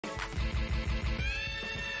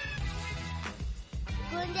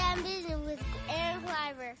GrownDadBusiness with Aaron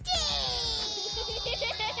Kleiber.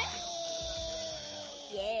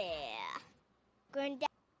 Yeah.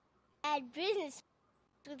 GrownDadBusiness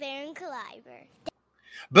with Aaron Kleiber.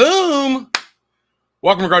 Boom!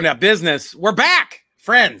 Welcome to GrownDadBusiness. We're back,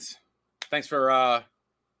 friends. Thanks for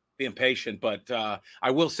being patient, but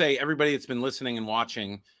I will say, everybody that's been listening and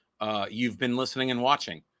watching, you've been listening and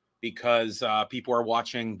watching because people are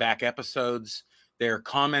watching back episodes. They're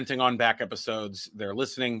commenting on back episodes. They're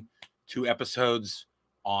listening to episodes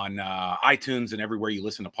on iTunes and everywhere you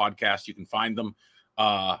listen to podcasts. You can find them.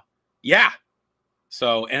 Yeah.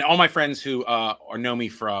 So, and all my friends who know me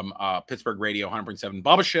from Pittsburgh Radio, 100.7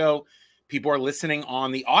 Bubba Show, people are listening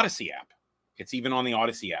on the Odyssey app. It's even on the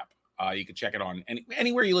Odyssey app. You can check it on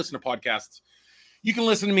anywhere you listen to podcasts. You can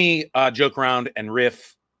listen to me joke around and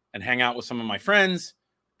riff and hang out with some of my friends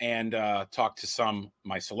and talk to some of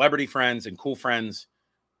my celebrity friends and cool friends.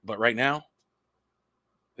 But right now,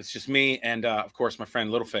 it's just me and, of course, my friend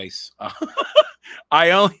Littleface. I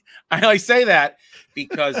only say that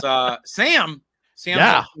because Sam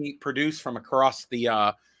produced from across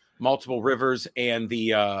the multiple rivers and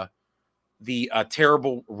the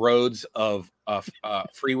terrible roads of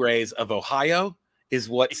freeways of Ohio is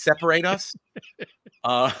what separate us.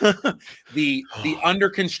 The under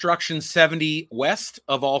construction 70 west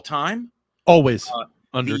of all time, always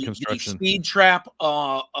under construction. The speed trap,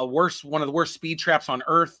 one of the worst speed traps on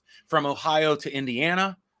earth, from Ohio to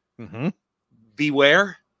Indiana. Mm-hmm.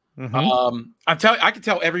 Beware. Mm-hmm. I can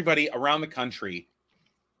tell everybody around the country,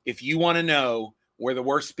 if you want to know where the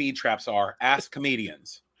worst speed traps are, ask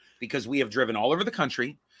comedians, because we have driven all over the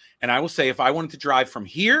country. And I will say, if I wanted to drive from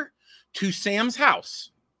here to Sam's house,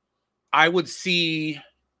 I would say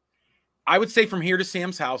from here to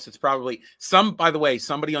Sam's house, it's probably by the way,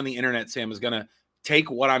 somebody on the internet, Sam, is going to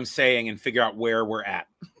take what I'm saying and figure out where we're at.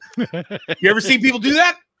 You ever see people do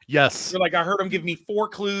that? Yes. They're like, I heard him give me 4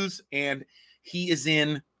 clues and he is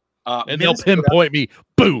in and they'll pinpoint me.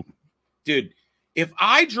 Boom. Dude, if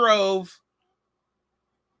I drove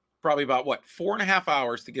probably about 4.5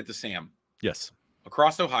 hours to get to Sam. Yes.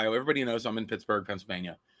 Across Ohio. Everybody knows I'm in Pittsburgh,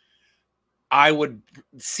 Pennsylvania. I would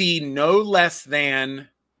see no less than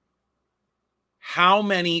how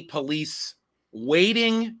many police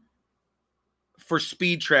waiting for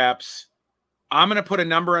speed traps. I'm going to put a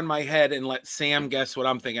number in my head and let Sam guess what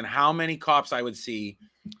I'm thinking. How many cops I would see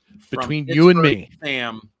between you and me,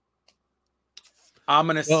 Sam. I'm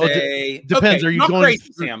going to say depends. Okay, are you going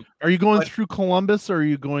crazy, Sam? Are you going through Columbus, or are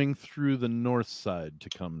you going through the north side to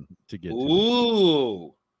come to get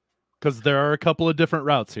to? Because there are a couple of different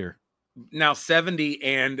routes here. Now 70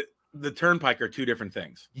 and the turnpike are 2 different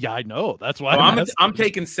things. Yeah, I know. That's why I'm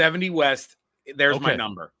taking 70 west. There's my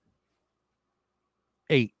number.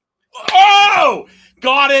 8. Oh,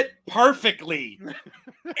 got it perfectly.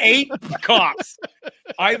 8 cops.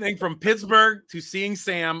 I think from Pittsburgh to seeing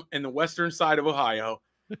Sam in the western side of Ohio,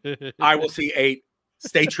 I will see 8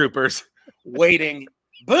 state troopers waiting.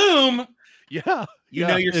 Boom. Yeah. You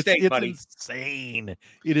know your state, buddy. It's insane.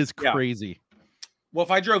 It is crazy. Yeah. Well,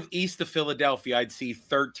 if I drove east to Philadelphia, I'd see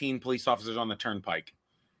 13 police officers on the turnpike,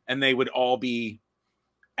 and they would all be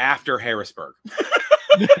after Harrisburg.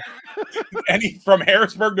 And from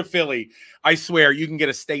Harrisburg to Philly, I swear you can get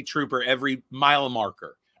a state trooper every mile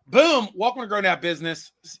marker. Boom. Welcome to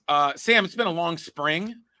GrownDadBusiness. Sam, it's been a long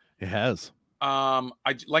spring. It has.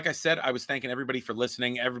 Like I said, I was thanking everybody for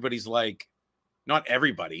listening. Everybody's like, not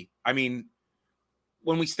everybody. I mean,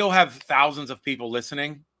 when we still have thousands of people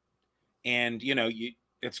listening, and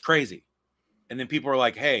it's crazy. And then people are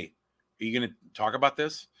like, hey, are you going to talk about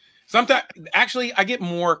this? Sometimes, actually, I get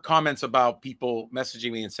more comments about people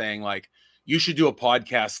messaging me and saying, like, you should do a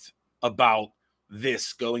podcast about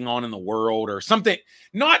this going on in the world or something.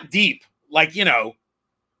 Not deep, like,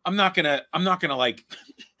 I'm not gonna like,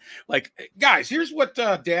 guys, here's what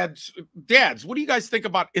dads, what do you guys think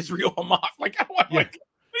about Israel Hamas? Like, I want, like,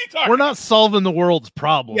 what are you talking We're about? not solving the world's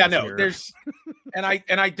problems. Yeah, no, here. there's, and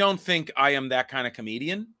I don't think I am that kind of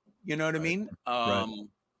comedian. You know what I mean? Right.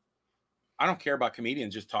 I don't care about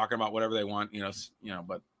comedians just talking about whatever they want,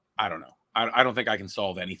 but I don't know. I don't think I can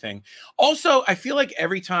solve anything. Also, I feel like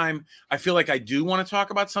every time I feel like I do want to talk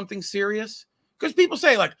about something serious, because people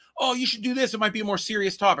say, like, oh, you should do this. It might be a more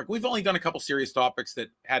serious topic. We've only done a couple serious topics that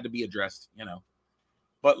had to be addressed,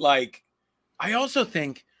 But, like, I also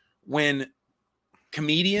think when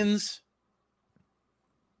comedians,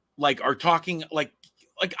 like, are talking, like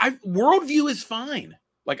worldview is fine.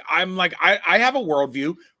 Like, I'm like, I have a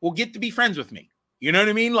worldview. Well, get to be friends with me. You know what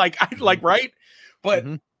I mean? Like, right? But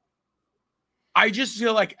I just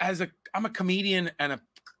feel like I'm a comedian and a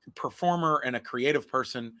performer and a creative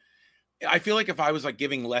person. I feel like if I was like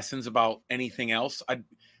giving lessons about anything else, I'd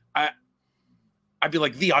be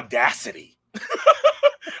like, the audacity.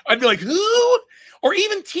 I'd be like, who? Or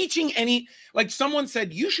even teaching any, like someone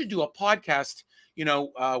said, you should do a podcast. You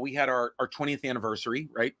know, we had our 20th anniversary,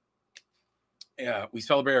 right? Yeah, we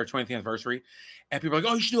celebrated our 20th anniversary. And people are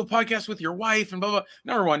like, oh, you should do a podcast with your wife and blah, blah.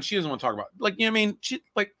 Number one, she doesn't want to talk about it. Like, you know what I mean? She,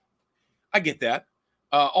 like, I get that.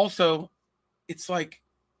 Also, it's like,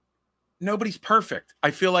 nobody's perfect.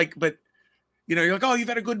 I feel like, but, you know, you're like, oh, you've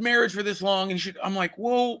had a good marriage for this long. And you should, I'm like,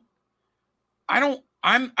 well, I don't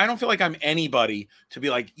feel like I'm anybody to be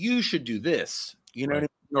like, you should do this, you know, what I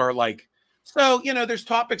mean? Or like, so, you know, there's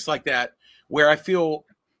topics like that where I feel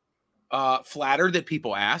flattered that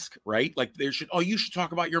people ask, right? Like they should, oh, you should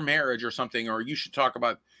talk about your marriage or something, or you should talk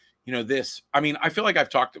about, you know, this. I mean, I feel like I've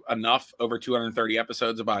talked enough over 230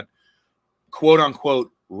 episodes about quote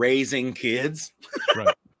unquote raising kids.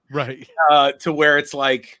 Right. To where it's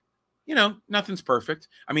like, you know, nothing's perfect.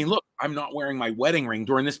 I mean, look, I'm not wearing my wedding ring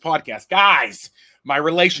during this podcast. Guys, my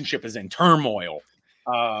relationship is in turmoil.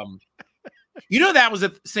 You know, that was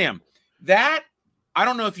Sam, that, I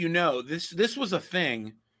don't know if you know, this was a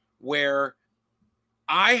thing where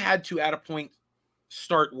I had to, at a point,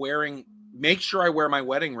 make sure I wear my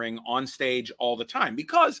wedding ring on stage all the time,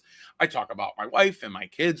 because I talk about my wife and my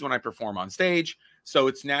kids when I perform on stage. So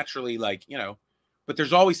it's naturally like, you know, but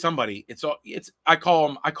there's always somebody. I call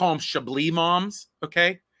them Chablis moms.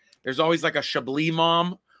 Okay. There's always like a Chablis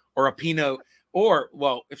mom or a Pinot, or,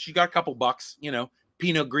 well, if she got a couple bucks, you know,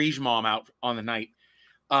 Pinot Gris mom out on the night.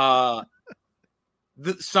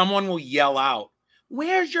 Someone will yell out,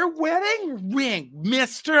 where's your wedding ring,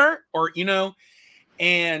 mister? Or, you know,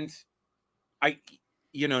 and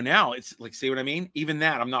you know, now it's like, see what I mean? Even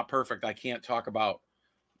that, I'm not perfect. I can't talk about,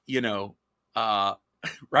 you know,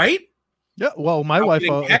 right? Yeah, well, my wife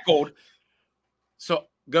heckled. So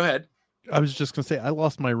go ahead. I was just gonna say, I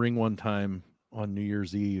lost my ring one time on New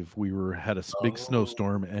Year's Eve. We had a big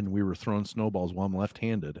snowstorm, and we were throwing snowballs while I'm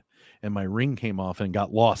left-handed, and my ring came off and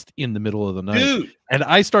got lost in the middle of the night. Dude. And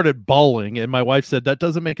I started bawling, and my wife said, that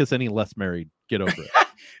doesn't make us any less married. Get over it.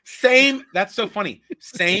 Same. That's so funny.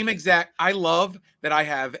 Same exact. I love that I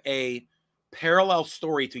have a parallel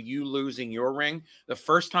story to you losing your ring. The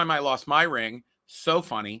first time I lost my ring, so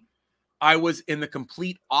funny. I was in the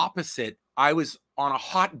complete opposite. I was on a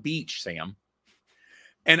hot beach, Sam,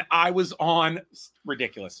 and I was on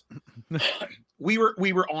ridiculous. We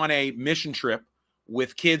were on a mission trip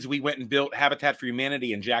with kids. We went and built Habitat for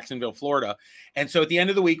Humanity in Jacksonville, Florida. And so at the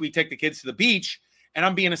end of the week, we take the kids to the beach, and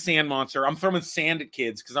I'm being a sand monster. I'm throwing sand at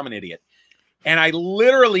kids because I'm an idiot. And I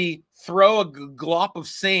literally throw a glop of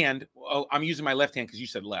sand. Oh, I'm using my left hand because you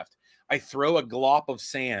said left. I throw a glop of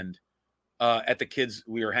sand at the kids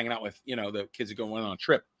we were hanging out with, you know, the kids that went on a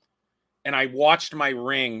trip. And I watched my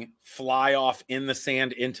ring fly off in the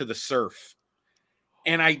sand into the surf.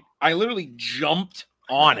 And I literally jumped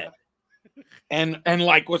on it. And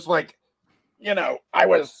like was like, you know, I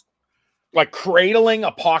was like cradling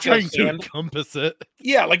a pocket of sand. To encompass it.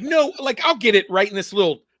 Yeah, like no, like I'll get it right in this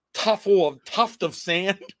little tuft of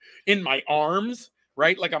sand in my arms,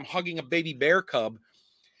 right? Like I'm hugging a baby bear cub.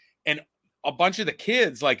 And a bunch of the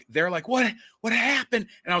kids, like, they're like, what happened?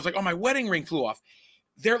 And I was like, oh, my wedding ring flew off.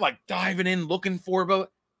 They're like diving in, looking for it,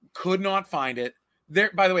 but could not find it. There,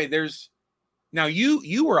 by the way, now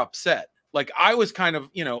you were upset. Like I was kind of,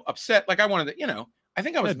 you know, upset. Like I wanted to, you know, I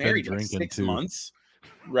think I was married like 6 months,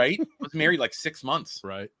 right? I was married like 6 months.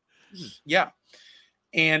 Right. Yeah.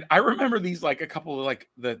 And I remember these, like a couple of like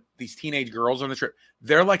these teenage girls on the trip,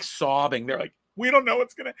 they're like sobbing. They're like, we don't know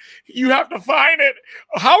you have to find it.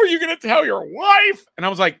 How are you going to tell your wife? And I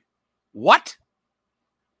was like, what?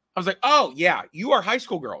 I was like, oh yeah, you are high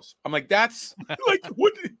school girls. I'm like, that's like,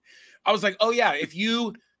 what? I was like, oh yeah, if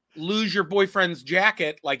you lose your boyfriend's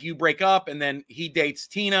jacket, like you break up and then he dates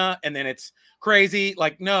Tina and then it's crazy.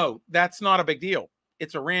 Like, no, that's not a big deal.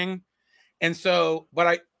 It's a ring. And so, but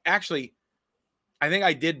I think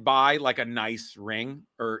I did buy like a nice ring,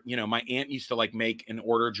 or, you know, my aunt used to like make and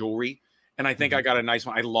order jewelry. And I think I got a nice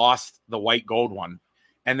one. I lost the white gold one.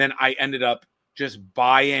 And then I ended up just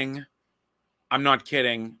buying, I'm not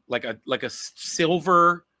kidding, like a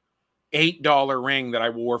silver $8 ring that I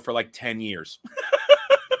wore for like 10 years.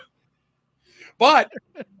 But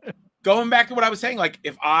going back to what I was saying, like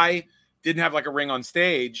if I didn't have like a ring on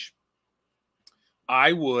stage,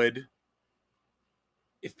 I would,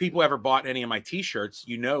 if people ever bought any of my t-shirts,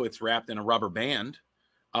 you know, it's wrapped in a rubber band.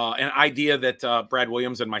 An idea that Brad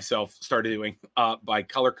Williams and myself started doing by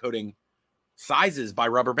color coding sizes by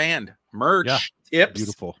rubber band merch tips.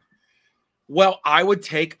 Beautiful. Well, I would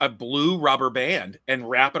take a blue rubber band and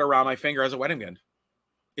wrap it around my finger as a wedding band.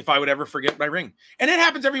 if I would ever forget my ring. And it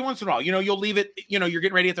happens every once in a while. You know, you'll leave it, you know, you're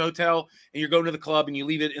getting ready at the hotel and you're going to the club and you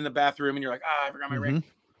leave it in the bathroom and you're like, I forgot my ring.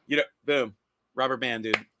 You know, boom, rubber band,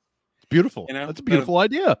 dude. Beautiful. You know, that's a beautiful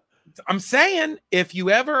idea. I'm saying if you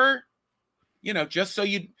ever, you know, just so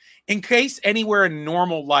you, in case anywhere in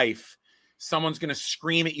normal life, someone's going to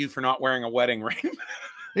scream at you for not wearing a wedding ring.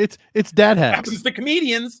 It's dad hacks. Happens to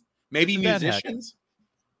comedians, maybe It's musicians.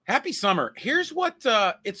 Happy summer. Here's what,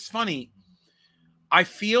 it's funny. I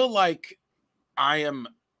feel like I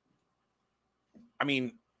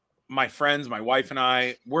mean, my friends, my wife and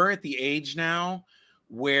I, we're at the age now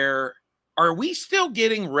where are we still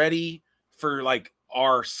getting ready for like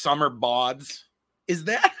our summer bods? Is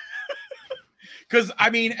that? Because I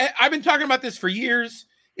mean, I've been talking about this for years.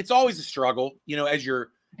 It's always a struggle, you know, as you're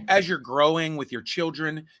growing with your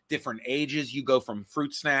children, different ages, you go from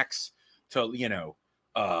fruit snacks to, you know,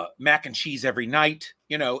 mac and cheese every night,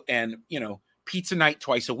 you know, and, you know, pizza night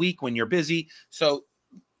twice a week when you're busy. So,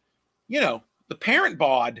 you know, the parent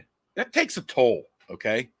bod, that takes a toll.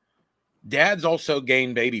 Okay. Dads also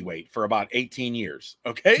gain baby weight for about 18 years.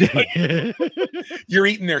 Okay. You're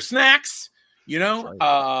eating their snacks, you know?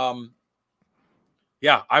 Right.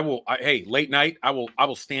 Yeah, hey, late night, I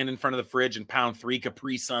will stand in front of the fridge and pound 3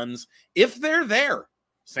 Capri Suns if they're there,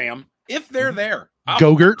 Sam. If they're there.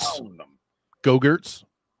 Go-Gurts. Go-Gurts.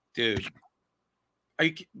 Dude. Are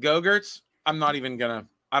you Go-Gurts? I'm not even gonna,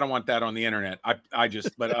 I don't want that on the internet. I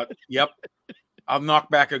just, but yep. I'll knock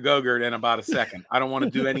back a Go-Gurt in about a second. I don't want to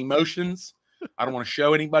do any motions. I don't want to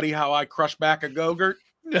show anybody how I crush back a Go-Gurt.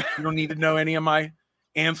 You don't need to know any of my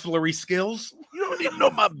ancillary skills. You don't need to know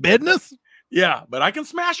my business. Yeah, but I can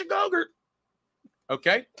smash a Go-Gurt.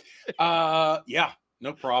 Okay. Yeah,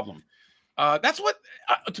 no problem. That's what,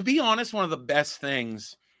 to be honest, one of the best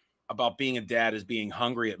things about being a dad is being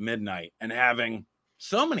hungry at midnight and having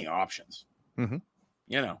so many options. You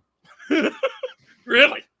know,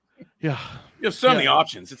 really. Yeah. You have so many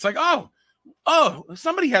options. It's like, oh,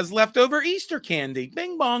 somebody has leftover Easter candy.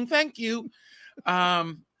 Bing bong. Thank you.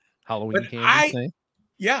 Halloween candy.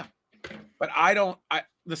 Yeah. But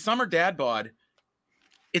the summer dad bod,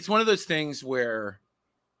 it's one of those things where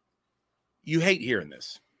you hate hearing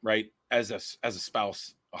this, right? As a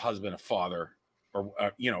spouse, a husband, a father, or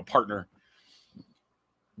you know, a partner,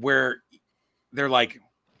 where they're like,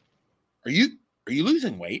 are you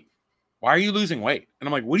losing weight? Why are you losing weight? And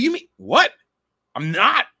I'm like, what do you mean? What? I'm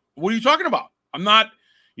not. What are you talking about? I'm not,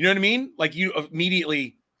 you know what I mean? Like you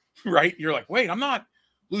immediately, right? You're like, wait, I'm not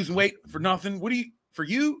losing weight for nothing. What do you, for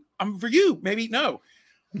you? I'm for you. Maybe no.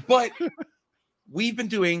 But we've been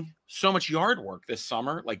doing so much yard work this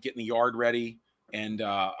summer, like getting the yard ready. And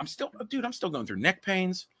I'm still going through neck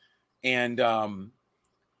pains. And I've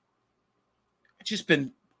just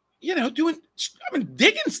been, you know, I've been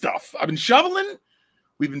digging stuff. I've been shoveling.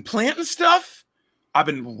 We've been planting stuff. I've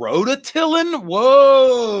been rototilling.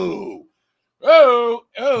 Whoa. Oh,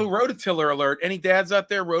 rototiller alert. Any dads out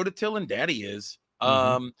there rototilling? Daddy is.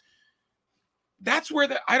 That's where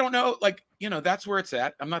I don't know, like, you know, that's where it's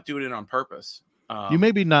at. I'm not doing it on purpose. You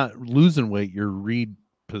may be not losing weight, you're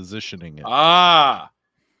repositioning it. I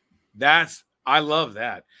love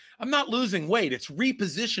that. I'm not losing weight. It's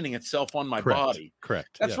repositioning itself on my body.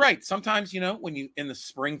 Correct. That's right. Sometimes, you know, when you, in the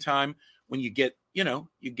springtime, when you get, you know,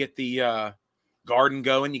 you get the garden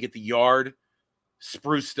going, you get the yard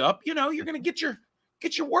spruced up, you know, you're going to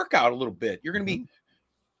get your workout a little bit. You're going to be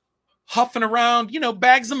huffing around, you know,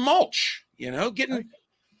 bags of mulch, you know, getting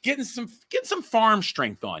some farm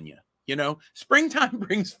strength on you. You know, springtime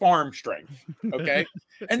brings farm strength. Okay.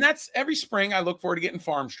 And that's every spring I look forward to getting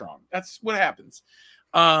farm strong. That's what happens.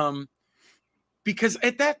 Because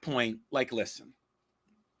at that point, like, listen,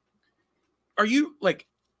 are you like,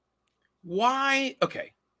 why?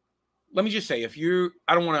 Okay. Let me just say,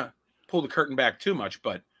 I don't want to pull the curtain back too much,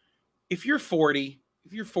 but if you're 40,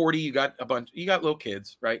 you got little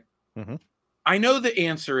kids, right? I know the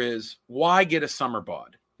answer is why get a summer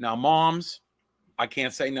bod? Now, moms, I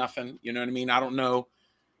can't say nothing. You know what I mean? I don't know.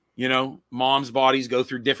 You know, moms' bodies go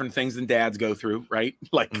through different things than dads go through, right?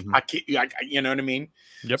 Like, you know what I mean?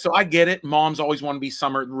 Yep. So I get it. Moms always want to be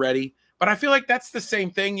summer ready. But I feel like that's the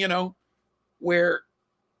same thing, you know, where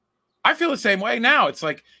I feel the same way now. It's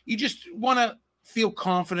like you just want to feel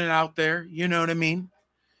confident out there. You know what I mean?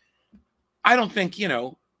 I don't think, you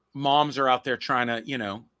know, moms are out there trying to, you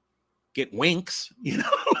know, get winks, you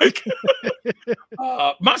know, like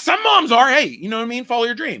some moms are, hey, you know what I mean? Follow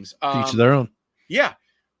your dreams. Each their own. Yeah.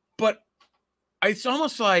 But it's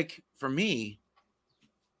almost like, for me,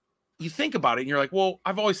 you think about it and you're like, well,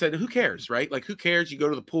 I've always said, who cares, right? Like, who cares? You go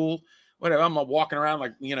to the pool, whatever. I'm walking around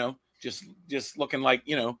like, you know, just looking like,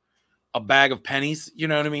 you know, a bag of pennies, you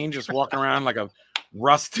know what I mean? Just walking around like a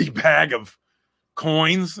rusty bag of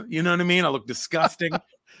coins, you know what I mean? I look disgusting.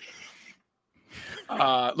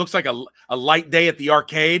 Looks like a light day at the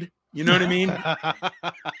arcade, you know what I mean?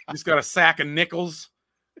 Just got a sack of nickels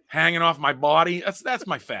hanging off my body. That's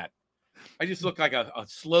my fat. I just look like a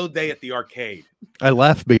slow day at the arcade. I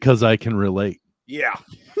laugh because I can relate. Yeah.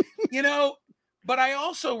 You know, but I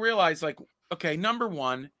also realize, like, okay, number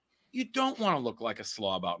one, you don't want to look like a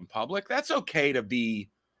slob out in public. That's okay to be,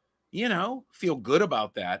 you know, feel good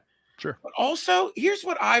about that. Sure. But also, here's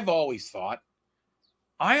what I've always thought.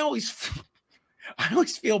 I always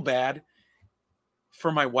feel bad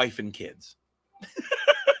for my wife and kids.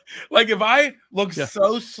 Like, if I look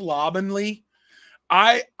so slovenly,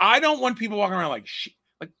 I don't want people walking around like,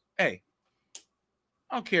 hey,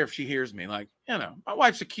 I don't care if she hears me. Like, you know, my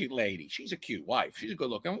wife's a cute lady. She's a cute wife. She's a good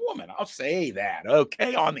looking woman. I'll say that.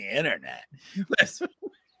 Okay. On the internet. Listen,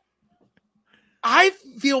 I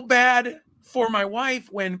feel bad for my wife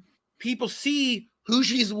when people see who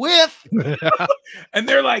she's with and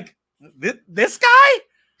they're like, this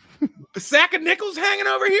guy, a sack of nickels hanging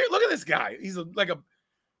over here. Look at this guy. He's like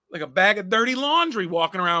a bag of dirty laundry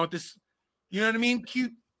walking around with this, you know what I mean?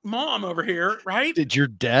 Cute mom over here. Right. Did your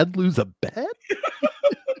dad lose a bet?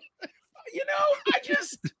 You know, I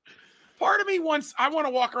just, part of me wants, I want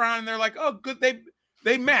to walk around and they're like, oh, good.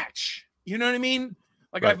 They match. You know what I mean?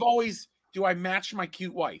 Like, right. Do I match my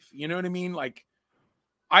cute wife? You know what I mean? Like,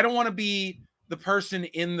 I don't want to be the person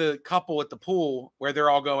in the couple at the pool where they're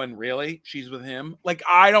all going, really? She's with him? Like,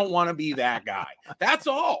 I don't want to be that guy. That's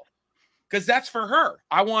all. Because that's for her.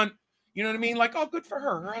 I want, you know what I mean? Like, oh, good for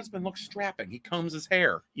her. Her husband looks strapping. He combs his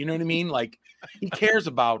hair. You know what I mean? Like, he cares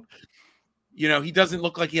about, you know, he doesn't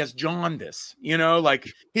look like he has jaundice, you know, like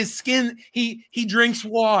his skin, he drinks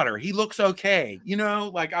water. He looks okay. You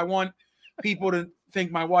know, like, I want people to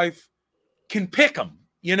think my wife can pick him,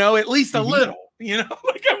 you know, at least a little, you know,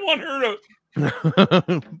 like, I want her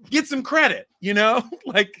to get some credit, you know,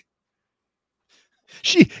 like,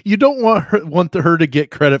 you don't want her to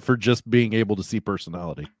get credit for just being able to see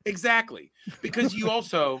personality. Exactly. Because you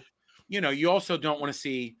also, you know, you also don't want to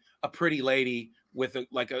see a pretty lady with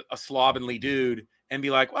a slovenly dude and be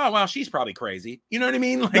like, oh, well, she's probably crazy. You know what I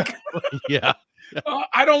mean? Like, yeah.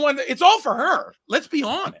 I don't want it's all for her. Let's be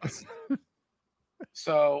honest.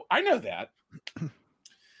 So I know that.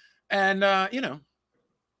 And, you know,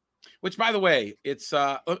 which, by the way, it's,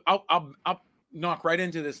 I'll knock right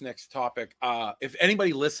into this next topic. If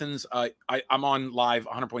anybody listens, I'm on live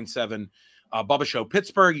 100.7 Bubba Show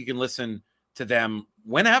Pittsburgh. You can listen to them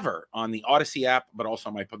whenever on the Odyssey app, but also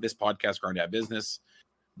on this podcast, GrownDadBusiness.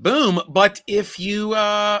 Boom. But if you,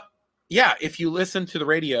 if you listen to the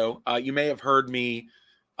radio, you may have heard me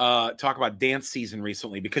talk about dance season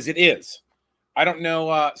recently, because it is. I don't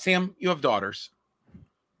know. Sam, you have daughters?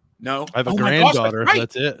 No? I have a granddaughter. Gosh,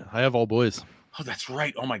 that's it. I have all boys. Oh, that's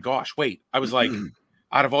right. Oh my gosh. Wait, I was like,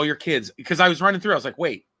 out of all your kids, because I was running through, I was like,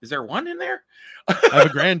 wait, is there one in there? I have a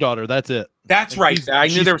granddaughter. That's it. That's right. I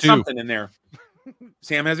knew there was something in there.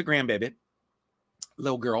 Sam has a grandbaby,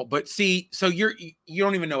 little girl. But see, so you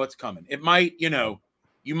don't even know what's coming. It might, you know,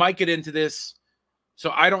 you might get into this.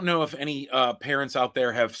 So I don't know if any parents out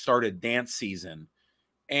there have started dance season,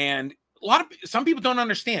 and some people don't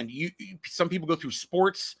understand. Some people go through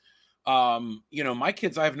sports. You know, my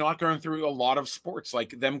kids, I have not gone through a lot of sports.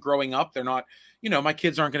 Like, them growing up, they're not, you know, my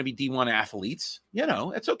kids aren't going to be D1 athletes. You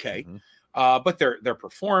know, it's okay. But they're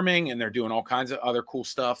performing and they're doing all kinds of other cool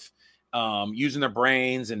stuff, using their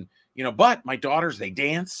brains. And, you know, but my daughters, they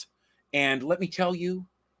dance. And let me tell you,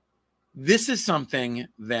 this is something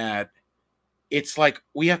that it's like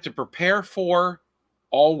we have to prepare for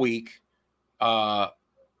all week.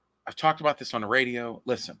 I've talked about this on the radio.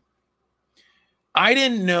 Listen, I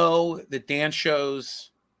didn't know that dance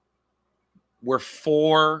shows were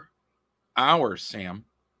 4 hours, Sam.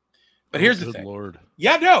 But here's the thing. Lord.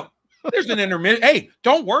 Yeah, no. There's an intermission. Hey,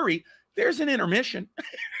 don't worry. There's an intermission.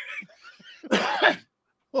 But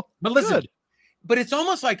listen, good. But it's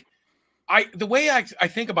almost like the way I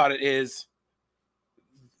think about it is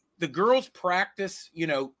the girls practice, you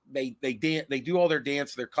know, they do all their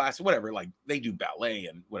dance, their class, whatever, like they do ballet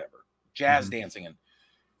and whatever, jazz dancing and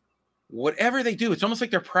whatever they do. It's almost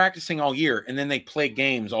like they're practicing all year and then they play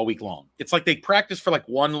games all week long. It's like they practice for like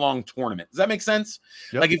one long tournament. Does that make sense?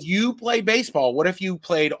 Yep. Like, if you play baseball, what if you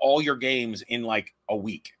played all your games in like a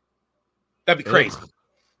week? That'd be crazy.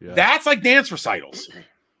 Yeah. That's like dance recitals.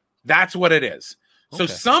 That's what it is. Okay.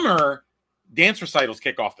 So summer dance recitals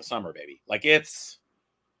kick off the summer, baby. Like, it's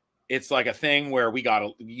like a thing where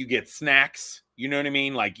you get snacks. You know what I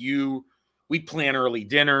mean? Like, we plan early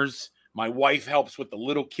dinners. My wife helps with the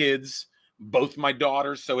little kids, both my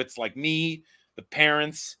daughters. So it's like me, the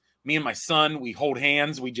parents, me and my son, we hold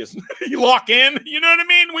hands. We just you lock in. You know what I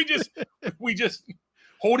mean? We just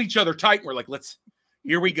hold each other tight. And we're like,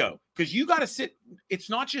 here we go. Because you got to sit. It's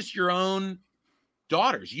not just your own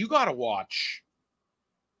daughters. You got to watch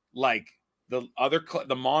like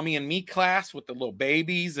the mommy and me class with the little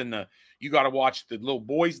babies, and you got to watch the little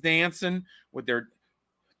boys dancing with their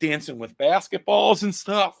dancing with basketballs and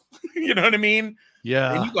stuff. You know what I mean?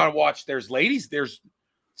 Yeah. And you got to watch. There's ladies. There's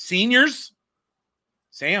seniors.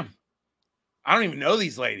 Sam, I don't even know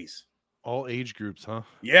these ladies. All age groups, huh?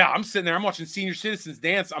 Yeah, I'm sitting there. I'm watching senior citizens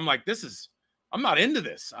dance. I'm like, I'm not into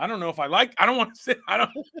this. I don't know if I don't want to sit. I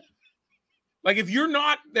don't like if you're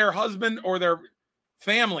not their husband or their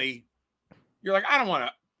family, you're like, I don't want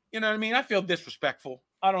to, you know what I mean? I feel disrespectful.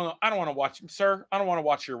 I don't know. I don't want to watch, sir. I don't want to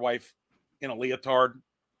watch your wife in a leotard,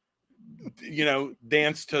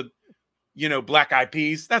 dance to, Black Eyed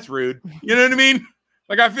Peas. That's rude. You know what I mean?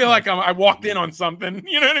 Like, I feel like I walked in on something.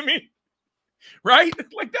 You know what I mean? Right?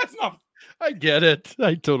 Like, that's not. I get it.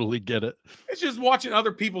 I totally get it. It's just watching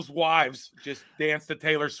other people's wives just dance to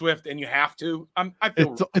Taylor Swift, and you have to. I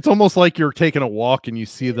feel it's almost like you're taking a walk and you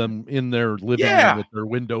see them in their living room with their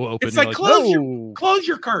window open. It's like close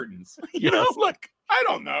your curtains. You know, like I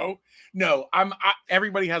don't know. No,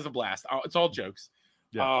 everybody has a blast. It's all jokes.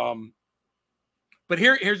 Yeah. But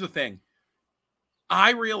here's the thing.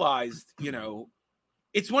 I realized,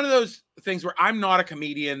 it's one of those things where I'm not a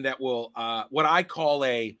comedian that will what I call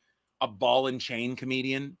a ball and chain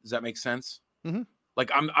comedian. Does that make sense? Mm-hmm. Like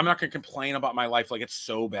I'm not gonna complain about my life like it's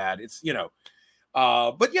so bad. It's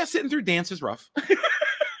but yeah, sitting through dance is rough.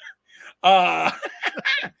 But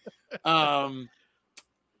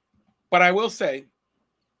I will say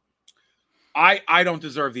I don't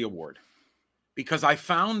deserve the award because I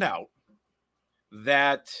found out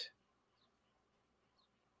that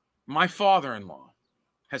my father-in-law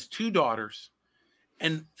has 2 daughters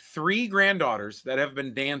and 3 granddaughters that have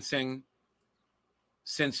been dancing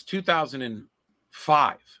since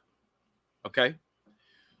 2005. Okay.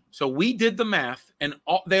 So we did the math, and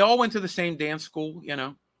they all went to the same dance school,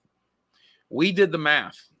 We did the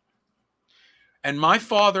math. And my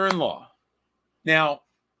father-in-law, now,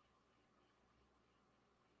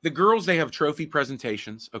 the girls, they have trophy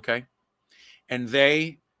presentations, okay? And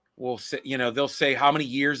they will say, they'll say how many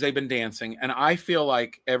years they've been dancing. And I feel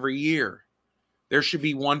like every year, there should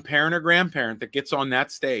be one parent or grandparent that gets on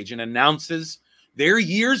that stage and announces their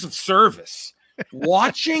years of service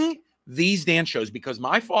watching these dance shows, because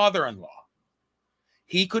my father-in-law,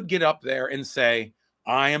 he could get up there and say,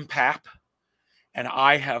 I am Pap, and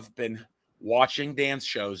I have been watching dance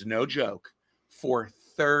shows, no joke, for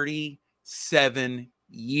 37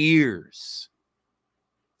 years.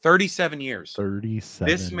 37 years.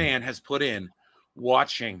 37. This man has put in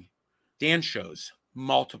watching dance shows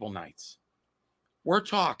multiple nights. We're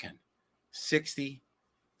talking 60,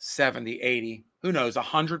 70, 80, who knows,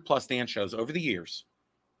 100 plus dance shows over the years.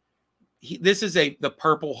 This is the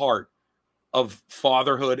Purple Heart of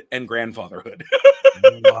fatherhood and grandfatherhood.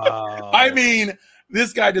 Wow. I mean,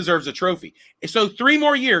 this guy deserves a trophy. So 3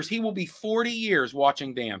 more years, he will be 40 years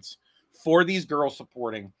watching dance for these girls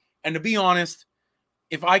supporting. And to be honest,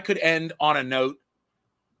 if I could end on a note,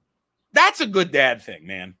 that's a good dad thing,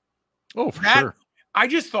 man. Oh, for sure. I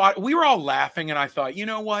just thought, we were all laughing, and I thought, you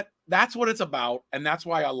know what? That's what it's about, and that's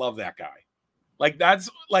why I love that guy. Like, that's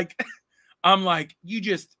like, I'm like, you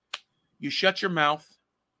shut your mouth.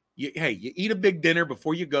 You eat a big dinner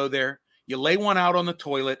before you go there. You lay one out on the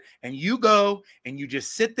toilet, and you go, and you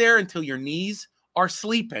just sit there until your knees are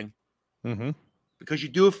sleeping. Mm-hmm. Because you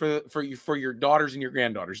do it for your daughters and your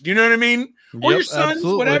granddaughters. Do you know what I mean? Or your sons,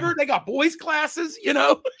 absolutely. Whatever. They got boys classes,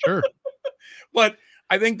 Sure. But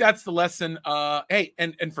I think that's the lesson. Hey,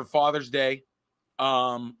 and for Father's Day,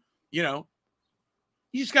 you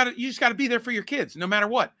just gotta be there for your kids, no matter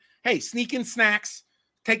what. Hey, sneak in snacks,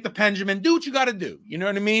 take the Benjamin, do what you gotta do. You know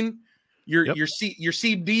what I mean? Your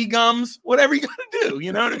CBD gums, whatever you gotta do.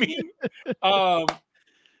 You know what I mean?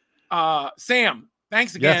 Sam,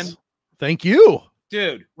 thanks again. Yes. Thank you.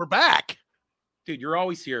 Dude, we're back. Dude, you're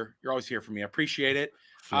always here. You're always here for me. I appreciate it.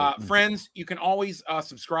 Friends, you can always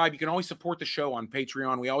subscribe. You can always support the show on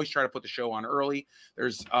Patreon. We always try to put the show on early.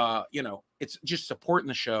 There's, it's just supporting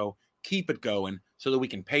the show. Keep it going so that we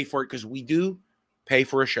can pay for it, because we do pay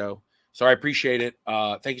for a show. So I appreciate it.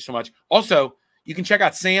 Thank you so much. Also, you can check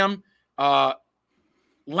out Sam.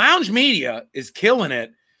 Lounge Media is killing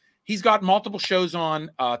it. He's got multiple shows on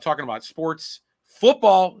talking about sports,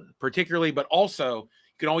 football particularly, but also you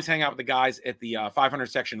can always hang out with the guys at the 500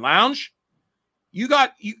 Section Lounge.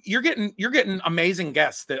 you're getting amazing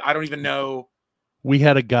guests that I don't even know. We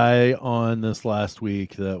had a guy on this last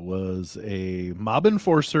week that was a mob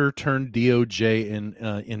enforcer turned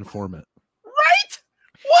DOJ informant. Right?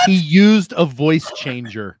 What? He used a voice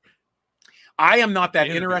changer. I am not that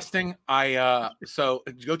interesting. So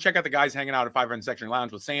go check out the guys hanging out at 500 Section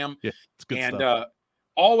Lounge with Sam. Yeah, it's good and stuff.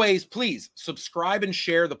 Always, please subscribe and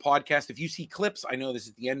share the podcast. If you see clips, I know this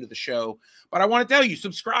is the end of the show, but I want to tell you,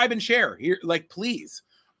 subscribe and share here. Like, please.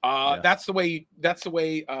 That's the way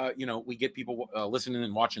we get people listening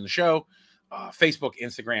and watching the show. Facebook,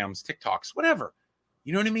 Instagrams, TikToks, whatever.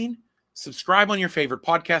 You know what I mean? Subscribe on your favorite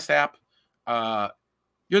podcast app.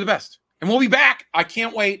 You're the best. And we'll be back. I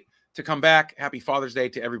can't wait to come back. Happy Father's Day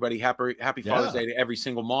to everybody. Happy Father's Day to every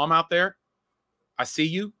single mom out there. I see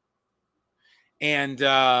you. And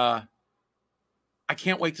I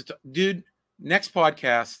can't wait to dude, next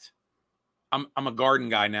podcast. I'm a garden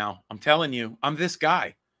guy now. I'm telling you, I'm this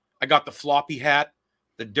guy. I got the floppy hat,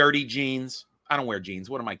 the dirty jeans. I don't wear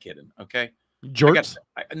jeans. What am I kidding? Okay. Jorts?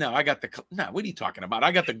 What are you talking about?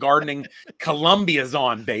 I got the gardening Columbias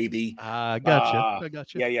on, baby. I got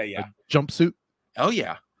you. Yeah. A jumpsuit. Oh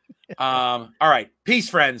yeah. All right. Peace,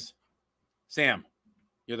 friends. Sam,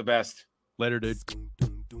 you're the best. Later, dude.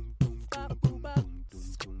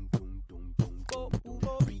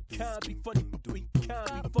 Be funny, be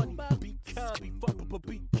kind, be funny, be kind, be funny,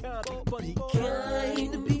 be kind, be funny, be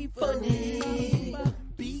kind, be funny,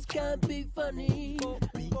 be kind, be funny.